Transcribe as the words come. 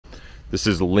This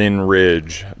is Lynn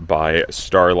Ridge by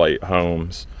Starlight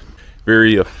Homes.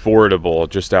 Very affordable,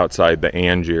 just outside the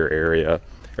Angier area.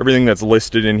 Everything that's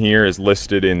listed in here is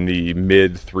listed in the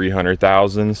mid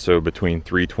 300,000s, so between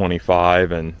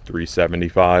 325 and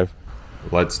 375.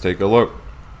 Let's take a look.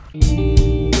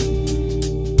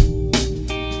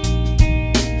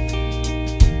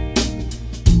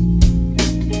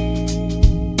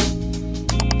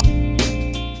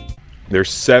 There's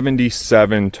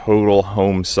 77 total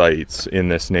home sites in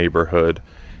this neighborhood,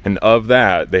 and of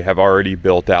that, they have already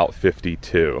built out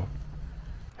 52.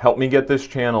 Help me get this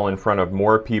channel in front of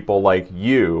more people like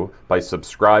you by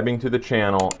subscribing to the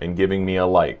channel and giving me a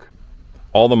like.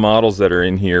 All the models that are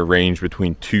in here range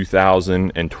between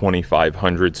 2,000 and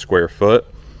 2,500 square foot,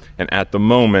 and at the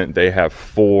moment they have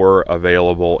 4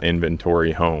 available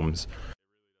inventory homes.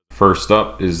 First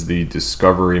up is the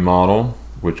Discovery model,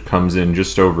 which comes in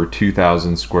just over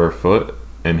 2,000 square foot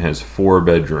and has 4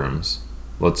 bedrooms.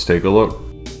 Let's take a look.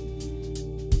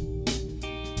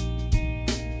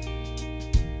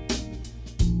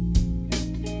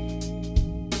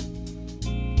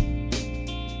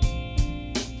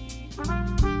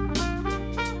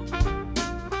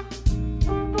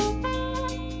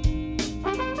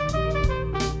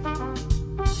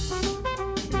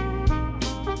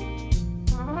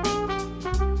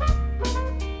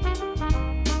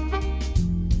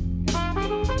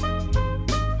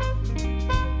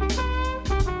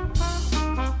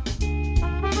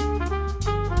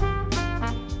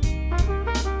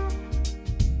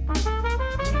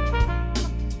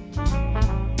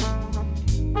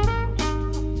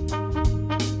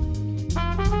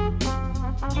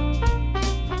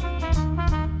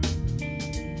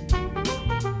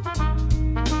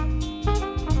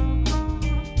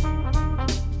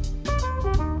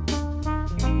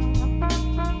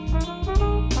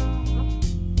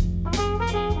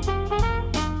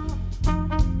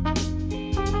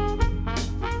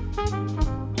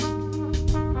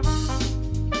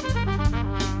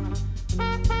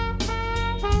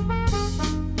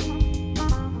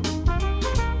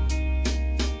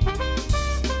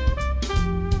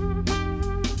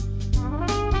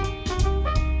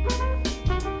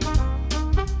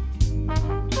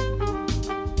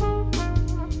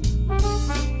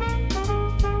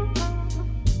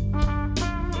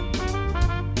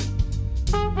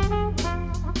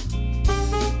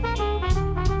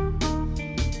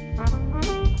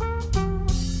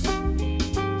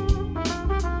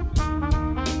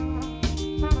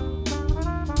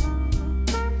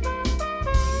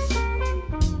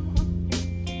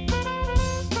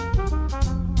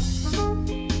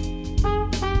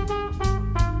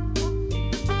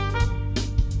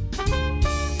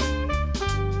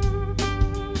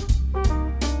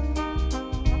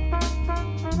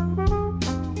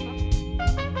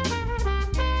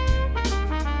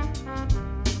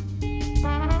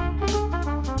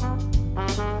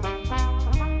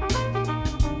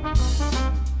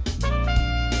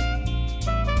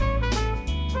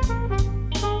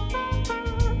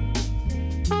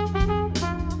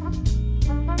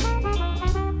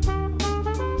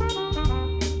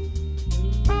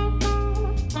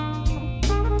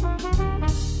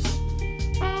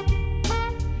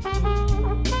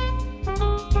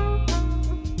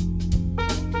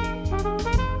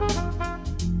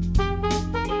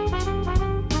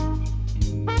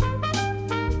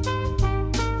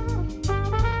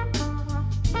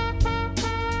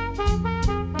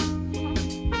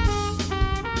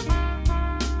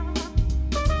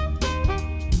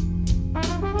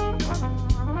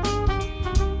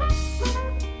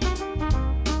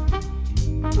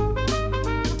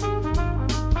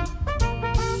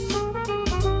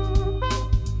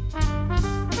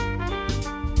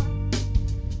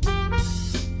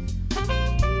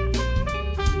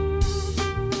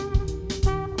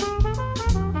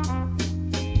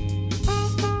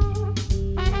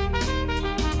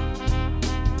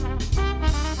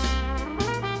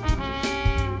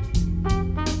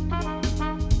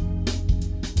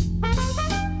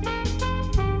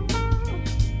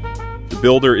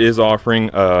 Builder is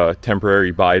offering a temporary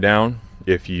buy down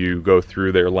if you go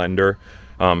through their lender.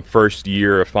 First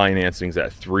year of financing is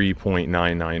at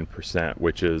 3.99%,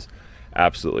 which is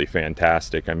absolutely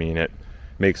fantastic. I mean, it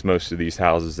makes most of these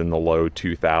houses in the low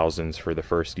 2,000s for the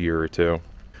first year or two.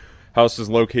 House is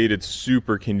located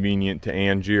super convenient to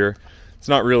Angier. It's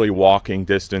not really walking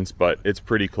distance, but it's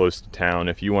pretty close to town.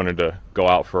 If you wanted to go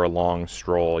out for a long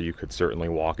stroll, you could certainly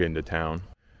walk into town.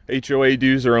 HOA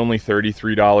dues are only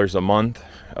 $33 a month.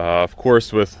 Of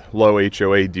course, with low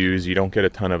HOA dues, you don't get a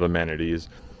ton of amenities.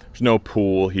 There's no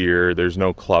pool here, there's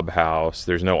no clubhouse,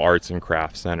 there's no arts and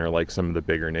crafts center like some of the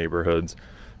bigger neighborhoods.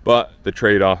 but the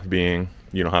trade-off being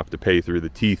you don't have to pay through the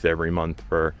teeth every month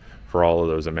for all of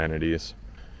those amenities.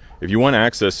 If you want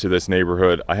access to this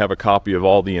neighborhood, I have a copy of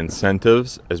all the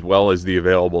incentives as well as the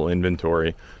available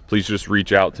inventory. Please just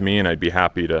reach out to me and I'd be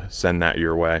happy to send that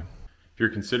your way. If you're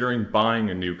considering buying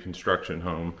a new construction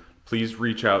home, please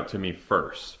reach out to me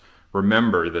first.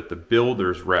 Remember that the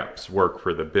builder's reps work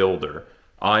for the builder.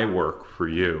 I work for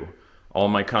you. All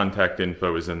my contact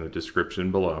info is in the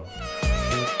description below.